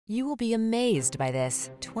You will be amazed by this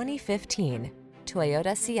 2015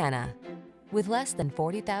 Toyota Sienna. With less than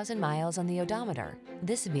 40,000 miles on the odometer,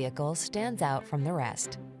 this vehicle stands out from the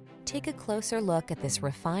rest. Take a closer look at this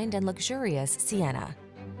refined and luxurious Sienna.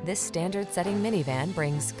 This standard-setting minivan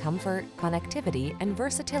brings comfort, connectivity, and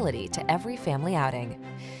versatility to every family outing.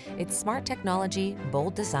 Its smart technology,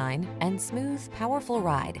 bold design, and smooth, powerful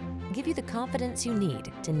ride give you the confidence you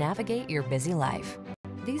need to navigate your busy life.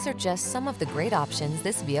 These are just some of the great options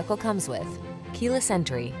this vehicle comes with: keyless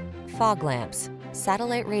entry, fog lamps,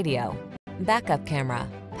 satellite radio, backup camera,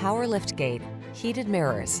 power liftgate, heated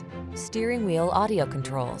mirrors, steering wheel audio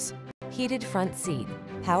controls, heated front seat,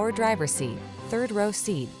 power driver's seat, third row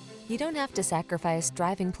seat. You don't have to sacrifice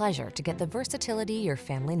driving pleasure to get the versatility your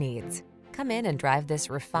family needs. Come in and drive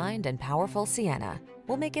this refined and powerful Sienna.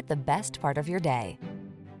 We'll make it the best part of your day.